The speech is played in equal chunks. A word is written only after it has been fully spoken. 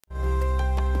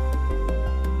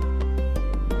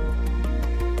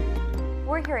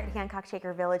We're here at Hancock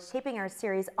Shaker Village taping our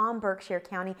series on Berkshire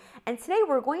County, and today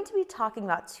we're going to be talking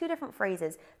about two different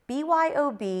phrases,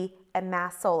 BYOB and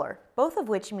mass solar, both of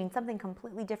which mean something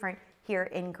completely different here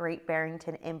in Great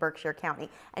Barrington in Berkshire County.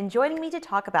 And joining me to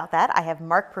talk about that, I have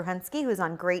Mark Pruhenski, who's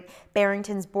on Great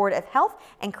Barrington's Board of Health,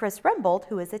 and Chris Rembold,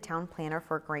 who is the town planner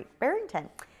for Great Barrington.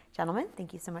 Gentlemen,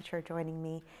 thank you so much for joining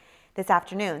me this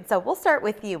afternoon. So we'll start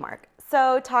with you, Mark.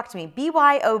 So talk to me.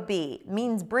 BYOB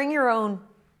means bring your own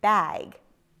bag.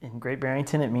 In Great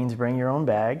Barrington, it means bring your own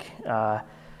bag.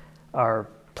 Our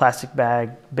plastic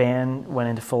bag ban went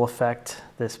into full effect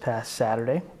this past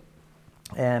Saturday,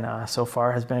 and so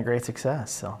far has been a great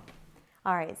success. So,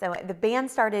 all right, so the ban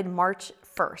started March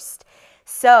 1st.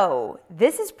 So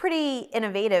this is pretty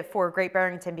innovative for Great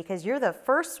Barrington because you're the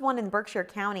first one in Berkshire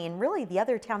County, and really the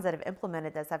other towns that have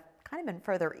implemented this have kind of been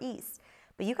further east.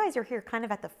 But you guys are here kind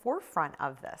of at the forefront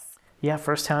of this. Yeah,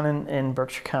 first town in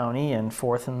Berkshire County and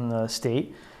fourth in the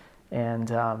state,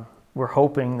 and we're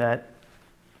hoping that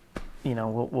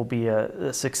we'll be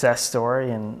a success story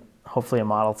and hopefully a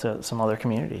model to some other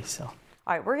communities. So.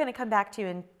 All right, we're going to come back to you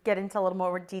and get into a little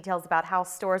more details about how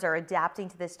stores are adapting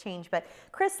to this change. But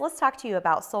Chris, let's talk to you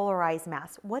about Solarized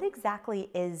Mass. What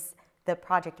exactly is the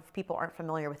project if people aren't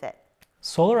familiar with it?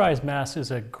 Solarized Mass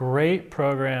is a great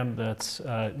program that's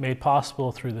made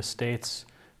possible through the state's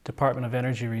Department of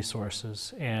Energy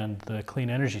Resources and the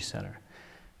Clean Energy Center.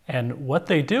 And what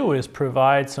they do is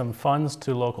provide some funds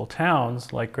to local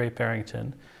towns like Great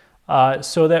Barrington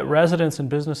so that residents and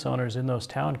business owners in those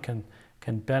towns can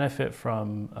benefit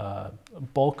from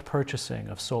bulk purchasing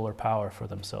of solar power for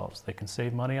themselves. They can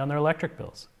save money on their electric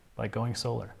bills by going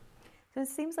solar. So it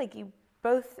seems like you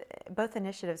both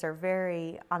initiatives are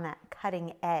very on that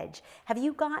cutting edge. Have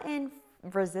you gotten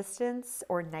resistance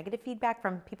or negative feedback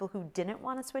from people who didn't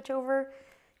want to switch over?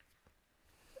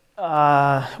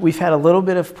 We've had a little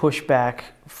bit of pushback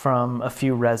from a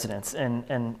few residents,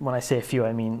 and when I say a few,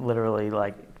 I mean literally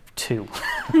like two.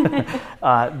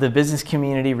 The business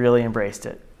community really embraced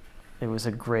it. It was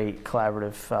a great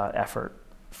collaborative effort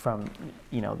from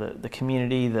the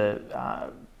community,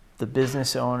 the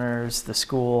business owners, the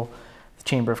school, the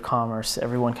Chamber of Commerce.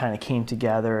 Everyone kind of came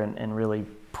together and really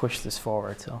pushed this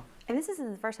forward. So. And this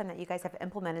isn't the first time that you guys have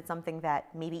implemented something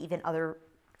that maybe even other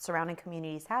surrounding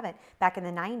communities haven't. Back in the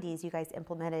 90s, you guys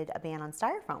implemented a ban on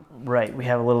styrofoam. Right, we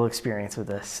have a little experience with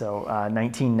this. So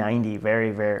 1990,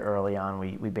 very, very early on,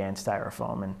 we banned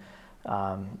styrofoam, and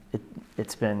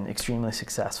it's been extremely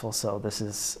successful. So this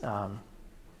is, I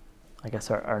guess,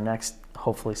 our next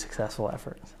hopefully successful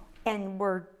effort. And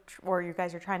you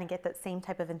guys are trying to get that same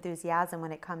type of enthusiasm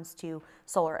when it comes to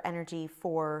solar energy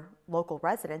for local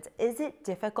residents. Is it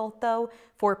difficult though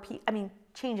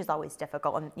change is always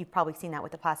difficult, and you've probably seen that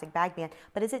with the plastic bag ban,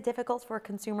 but is it difficult for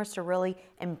consumers to really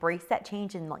embrace that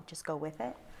change and just go with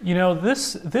it?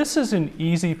 This is an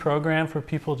easy program for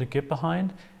people to get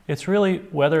behind. It's really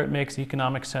whether it makes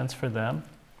economic sense for them.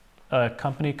 A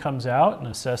company comes out and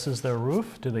assesses their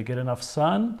roof. Do they get enough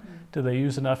sun? Do they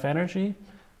use enough energy?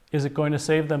 Is it going to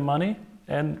save them money?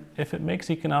 And if it makes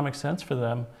economic sense for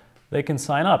them, they can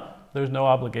sign up. There's no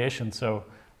obligation. So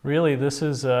really, this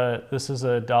is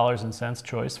a dollars and cents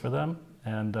choice for them,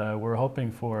 and we're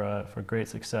hoping for great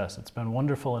success. It's been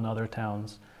wonderful in other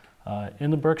towns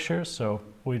in the Berkshires, so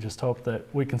we just hope that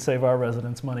we can save our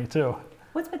residents money too.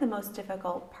 What's been the most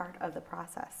difficult part of the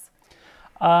process?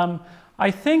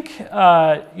 I think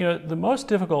the most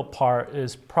difficult part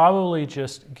is probably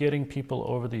just getting people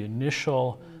over the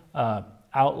initial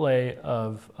outlay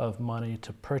of money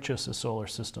to purchase a solar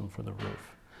system for the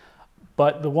roof.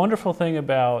 But the wonderful thing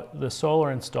about the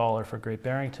solar installer for Great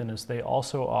Barrington is they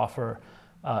also offer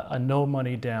a no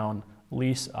money down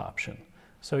lease option.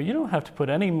 So you don't have to put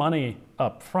any money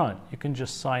up front. You can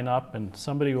just sign up and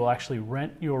somebody will actually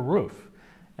rent your roof.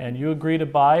 And you agree to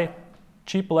buy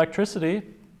cheap electricity,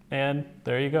 and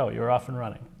there you go, you're off and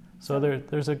running. So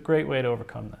there's a great way to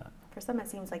overcome that. For some, it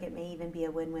seems like it may even be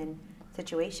a win-win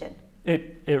situation.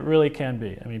 It really can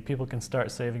be. I mean, people can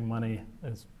start saving money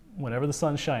whenever the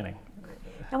sun's shining.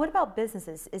 And what about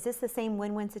businesses? Is this the same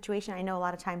win-win situation? I know a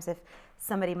lot of times if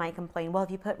somebody might complain, well,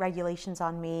 if you put regulations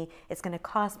on me, it's going to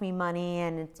cost me money,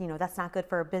 and it's, that's not good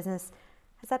for a business.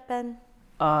 Has that been?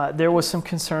 There was some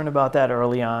concern about that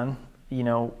early on.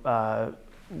 Our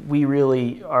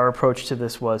approach to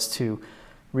this was to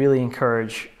really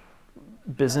encourage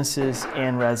businesses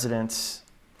and residents,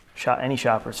 any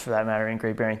shoppers for that matter in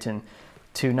Great Barrington,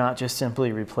 to not just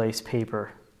simply replace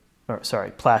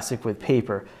plastic with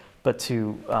paper, but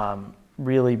to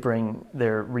really bring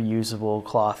their reusable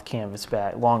cloth canvas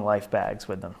bag, long life bags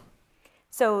with them.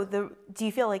 So do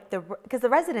you feel like because the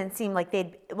residents seem like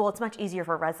it's much easier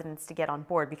for residents to get on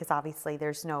board because obviously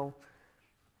there's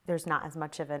not as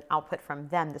much of an output from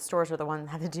them. The stores are the ones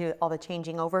that have to do all the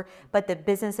changing over, but the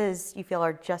businesses you feel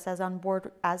are just as on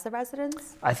board as the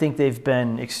residents? I think they've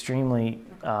been extremely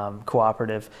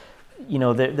cooperative. You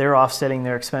know, they're offsetting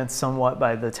their expense somewhat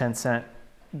by the 10-cent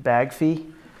bag fee.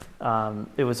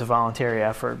 It was a voluntary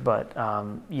effort, but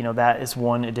you know, that is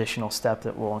one additional step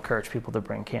that will encourage people to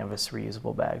bring canvas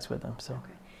reusable bags with them. So,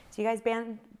 okay. So you guys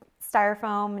banned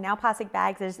styrofoam, now plastic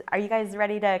bags. Are you guys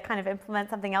ready to kind of implement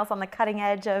something else on the cutting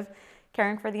edge of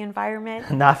caring for the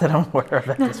environment? Not that I'm aware of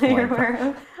at this point.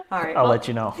 All right. I'll let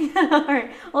you know. All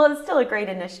right. Well, it's still a great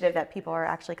initiative that people are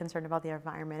actually concerned about the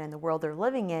environment and the world they're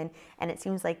living in, and it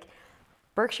seems like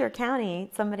Berkshire County,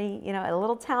 somebody, you know, a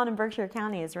little town in Berkshire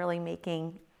County is really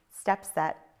making steps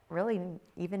that really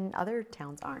even other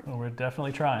towns aren't. Well, we're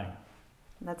definitely trying.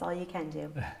 That's all you can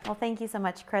do. Well, thank you so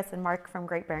much, Chris and Mark from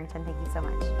Great Barrington. Thank you so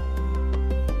much.